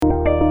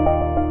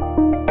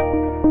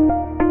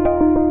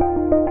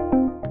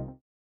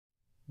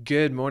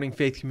Good morning,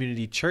 Faith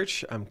Community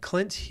Church. I'm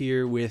Clint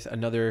here with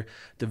another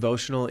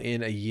devotional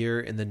in a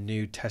year in the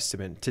New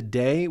Testament.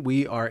 Today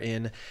we are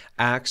in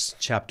Acts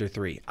chapter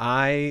 3.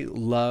 I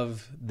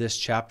love this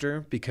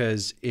chapter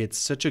because it's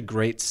such a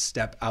great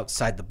step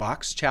outside the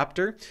box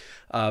chapter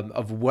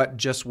of what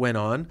just went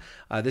on.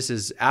 This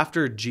is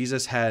after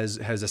Jesus has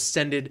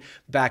ascended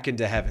back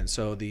into heaven.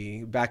 So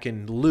back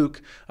in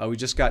Luke, we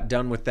just got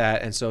done with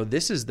that. And so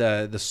this is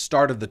the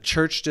start of the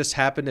church just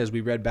happened as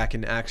we read back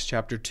in Acts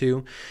chapter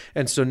 2.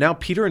 And so now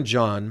Peter and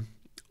John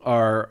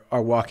are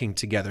walking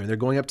together. They're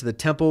going up to the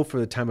temple for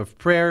the time of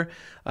prayer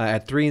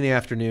at 3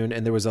 p.m,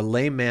 and there was a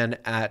lame man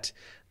at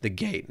the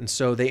gate. And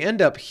so they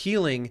end up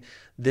healing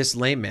this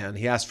lame man.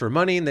 He asked for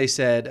money, and they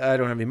said, I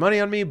don't have any money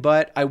on me,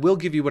 but I will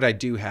give you what I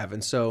do have.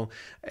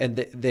 And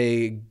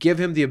they give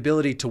him the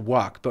ability to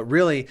walk. But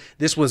really,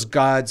 this was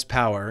God's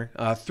power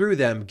through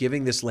them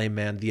giving this lame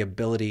man the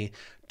ability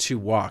to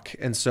walk.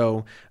 And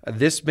so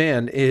this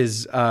man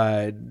is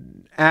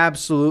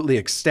absolutely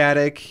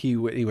ecstatic. He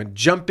went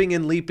jumping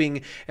and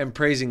leaping and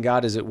praising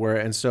God, as it were.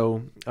 And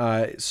so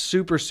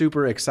super,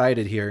 super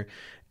excited here.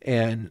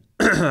 And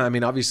I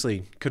mean,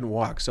 obviously couldn't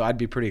walk, so I'd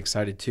be pretty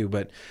excited too.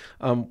 But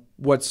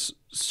what's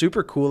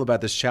super cool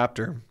about this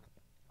chapter,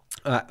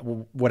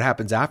 what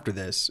happens after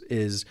this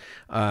is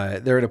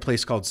they're at a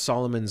place called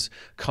Solomon's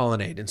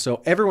Colonnade. And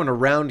so everyone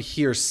around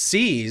here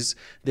sees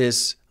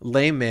this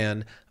lame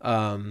man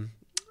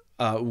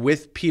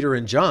with Peter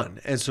and John.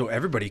 And so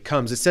everybody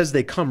comes. It says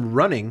they come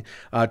running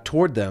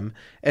toward them.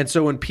 And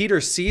so when Peter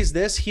sees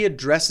this, he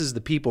addresses the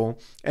people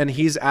and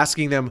he's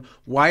asking them,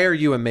 why are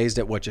you amazed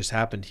at what just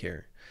happened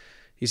here?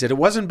 He said, it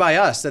wasn't by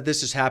us that this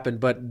has happened,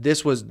 but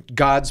this was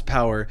God's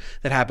power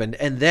that happened.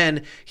 And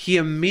then he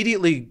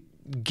immediately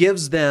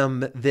gives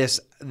them this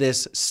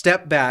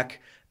step back,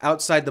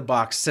 outside the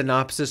box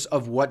synopsis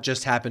of what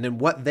just happened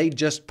and what they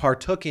just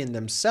partook in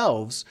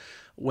themselves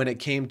when it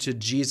came to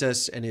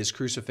Jesus and his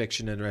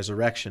crucifixion and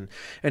resurrection.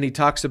 And he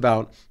talks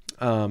about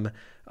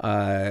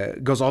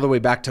goes all the way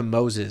back to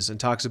Moses and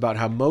talks about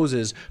how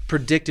Moses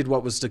predicted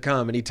what was to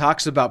come. And he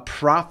talks about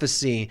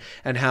prophecy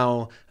and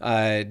how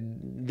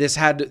this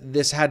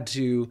had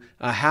to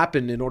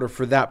happen in order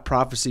for that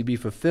prophecy be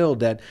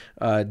fulfilled,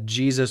 that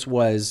Jesus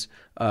would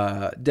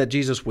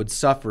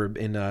suffer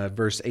in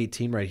verse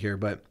 18 right here.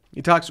 But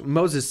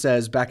Moses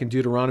says back in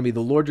Deuteronomy, the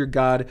Lord your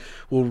God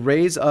will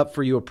raise up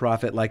for you a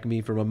prophet like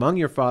me from among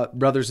your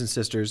brothers and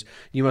sisters.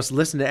 You must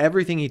listen to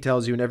everything he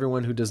tells you, and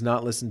everyone who does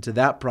not listen to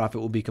that prophet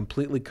will be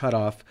completely cut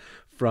off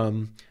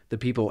from the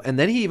people. And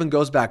then he even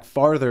goes back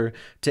farther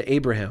to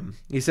Abraham.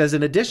 He says,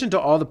 in addition to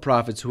all the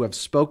prophets who have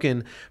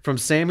spoken from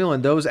Samuel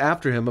and those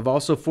after him have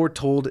also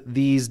foretold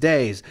these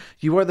days.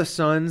 You are the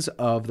sons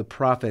of the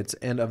prophets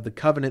and of the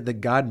covenant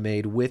that God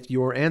made with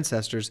your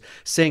ancestors,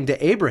 saying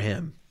to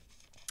Abraham,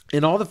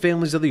 and all the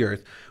families of the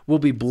earth will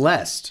be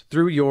blessed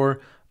through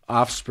your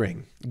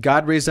offspring.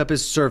 God raised up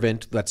his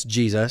servant, that's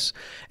Jesus,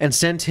 and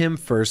sent him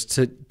first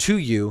to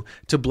you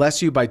to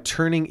bless you by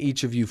turning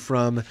each of you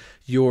from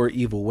your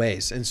evil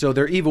ways. And so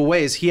their evil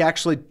ways, he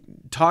actually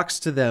talks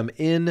to them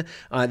in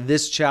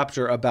this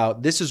chapter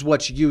about this is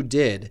what you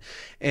did.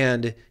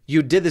 And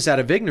you did this out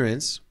of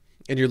ignorance.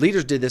 And your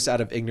leaders did this out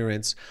of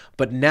ignorance,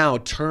 but now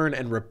turn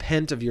and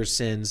repent of your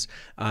sins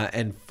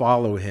and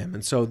follow him.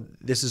 And so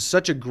this is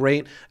such a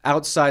great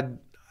outside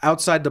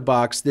the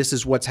box. This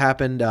is what's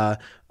happened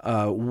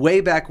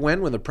way back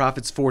when the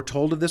prophets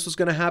foretold of this was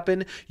going to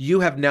happen. You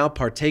have now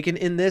partaken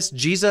in this.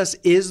 Jesus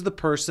is the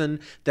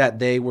person that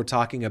they were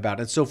talking about.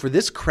 And so for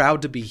this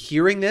crowd to be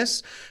hearing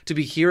this, to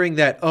be hearing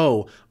that,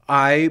 oh,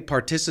 I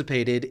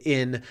participated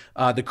in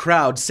the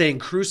crowd saying,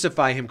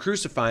 crucify him,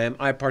 crucify him.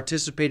 I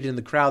participated in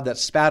the crowd that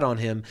spat on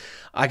him.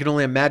 I can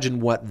only imagine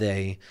what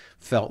they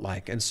felt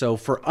like. And so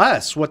for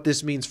us, what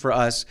this means for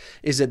us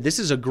is that this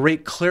is a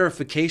great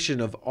clarification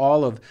of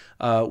all of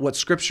what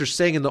Scripture's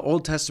saying in the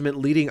Old Testament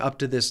leading up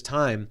to this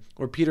time,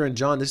 where Peter and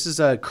John, this is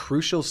a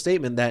crucial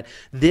statement that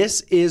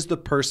this is the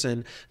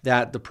person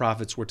that the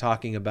prophets were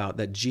talking about,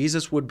 that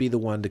Jesus would be the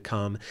one to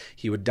come.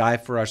 He would die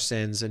for our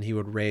sins and he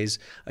would raise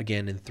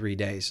again in 3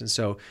 days. And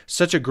so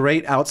such a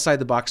great outside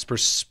the box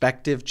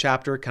perspective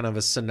chapter, kind of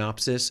a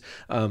synopsis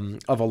of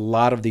a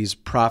lot of these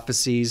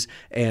prophecies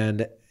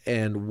and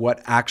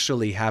what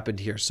actually happened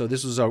here. So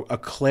this was a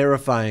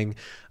clarifying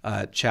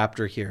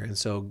chapter here. And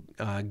so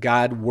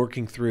God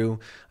working through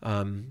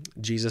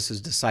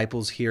Jesus'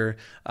 disciples here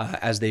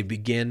as they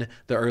begin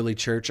the early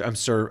church. I'm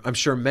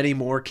sure many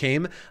more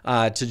came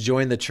to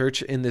join the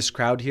church in this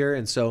crowd here.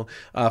 And so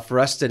for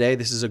us today,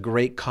 this is a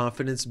great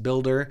confidence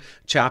builder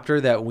chapter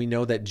that we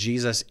know that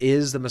Jesus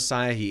is the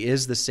Messiah. He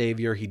is the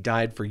Savior. He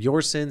died for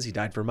your sins. He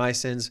died for my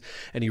sins.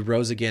 And he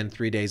rose again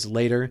 3 days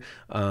later.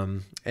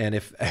 And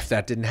if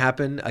that didn't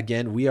happen,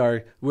 again,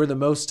 we're the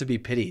most to be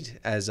pitied,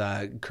 as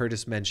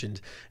Curtis mentioned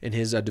in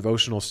his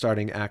devotional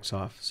starting Acts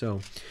off.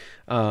 So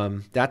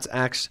that's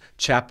Acts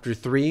chapter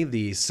 3,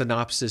 the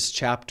synopsis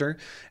chapter.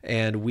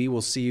 And we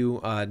will see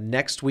you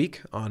next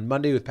week on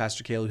Monday with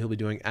Pastor Caleb. He'll be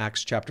doing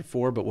Acts chapter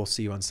 4, but we'll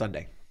see you on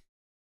Sunday.